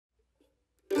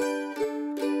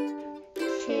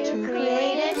Two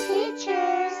creative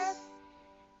teachers.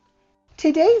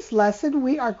 Today's lesson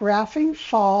we are graphing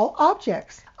fall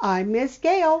objects. I'm Miss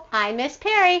Gail. I'm Miss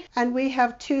Perry. And we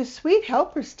have two sweet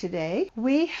helpers today.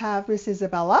 We have Miss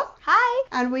Isabella. Hi.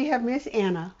 And we have Miss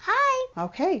Anna. Hi.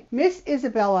 Okay, Miss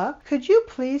Isabella, could you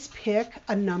please pick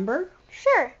a number?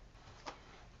 Sure.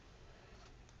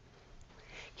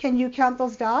 Can you count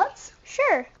those dots?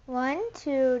 Sure. 1,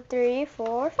 2, 3,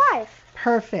 4, 5.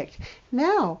 Perfect.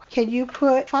 Now, can you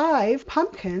put 5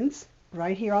 pumpkins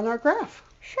right here on our graph?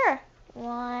 Sure.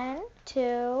 1,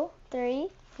 2, 3,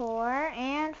 4,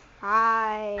 and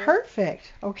 5.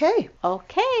 Perfect. Okay.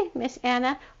 Okay, Miss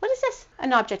Anna, what is this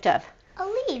an object of? A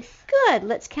leaf. Good.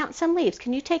 Let's count some leaves.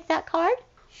 Can you take that card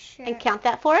Sure. and count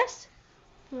that for us?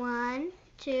 1,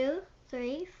 2,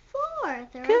 3, 4.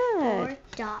 There Good. are 4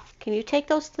 dots. Can you take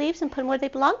those leaves and put them where they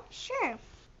belong? Sure.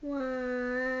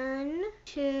 1,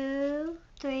 2,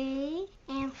 3,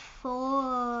 and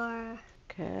 4.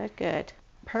 Good, good.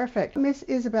 Perfect. Miss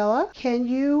Isabella, can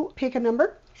you pick a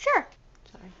number? Sure.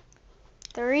 Sorry.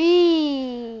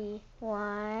 3.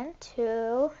 1,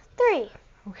 2, 3.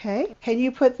 Okay. Can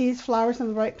you put these flowers in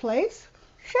the right place?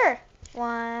 Sure.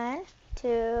 1,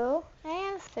 2,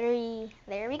 and 3.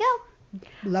 There we go.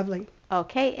 Lovely.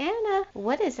 Okay, Anna,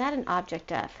 what is that an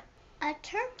object of? A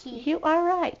turkey. You are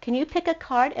right. Can you pick a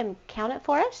card and count it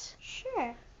for us?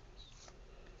 Sure.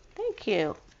 Thank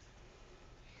you.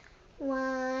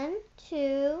 1,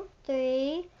 2,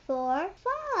 3, 4,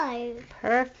 5.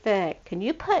 Perfect. Can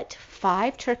you put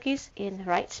 5 turkeys in the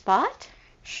right spot?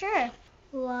 Sure.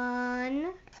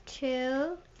 1,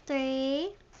 2, 3,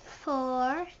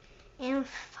 4, and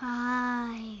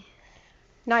 5.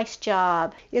 Nice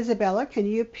job. Isabella, can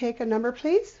you pick a number,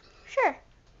 please? Sure.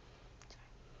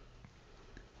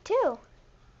 2.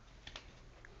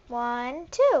 1,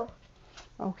 2.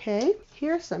 Okay.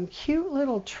 Here's some cute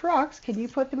little trucks. Can you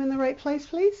put them in the right place,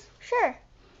 please? Sure.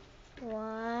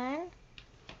 1,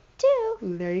 2.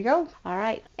 There you go. All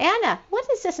right. Anna, what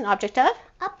is this an object of?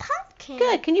 A pumpkin.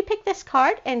 Good. Can you pick this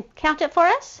card and count it for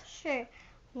us? Sure.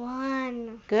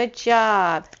 1. Good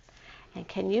job. And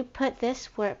can you put this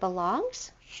where it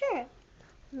belongs? Sure.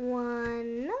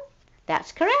 1.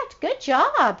 That's correct. Good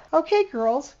job. Okay,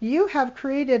 girls, you have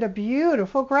created a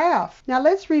beautiful graph. Now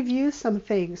let's review some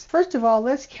things. First of all,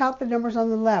 let's count the numbers on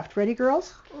the left. Ready,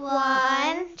 girls?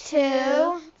 1,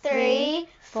 2, 3,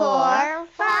 4,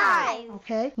 5.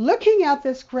 Okay. Looking at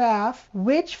this graph,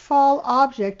 which fall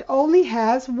object only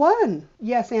has 1?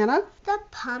 Yes, Anna? The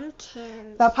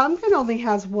pumpkin. The pumpkin only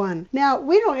has 1. Now,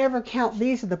 we don't ever count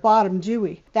these at the bottom, do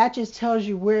we? That just tells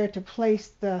you where to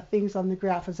place the things on the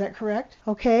graph. Is that correct?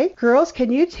 Okay. Girls,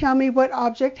 can you tell me what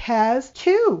object has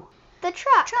 2? The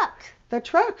truck. The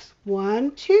trucks.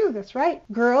 1, 2. That's right.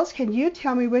 Girls, can you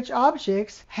tell me which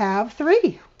objects have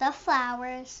 3? The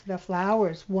flowers. The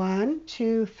flowers. 1,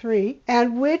 2, 3.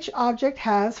 And which object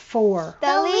has 4?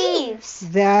 The leaves.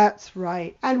 That's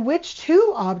right. And which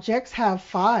 2 objects have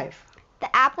 5?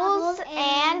 The apples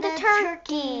and the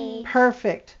turkey.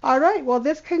 Perfect. All right. Well,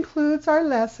 this concludes our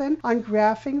lesson on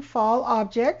graphing fall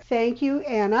objects. Thank you,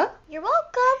 Anna. You're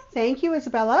welcome. Thank you,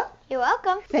 Isabella. You're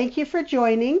welcome. Thank you for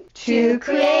joining Two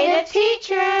creative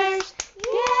teachers.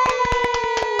 Yay!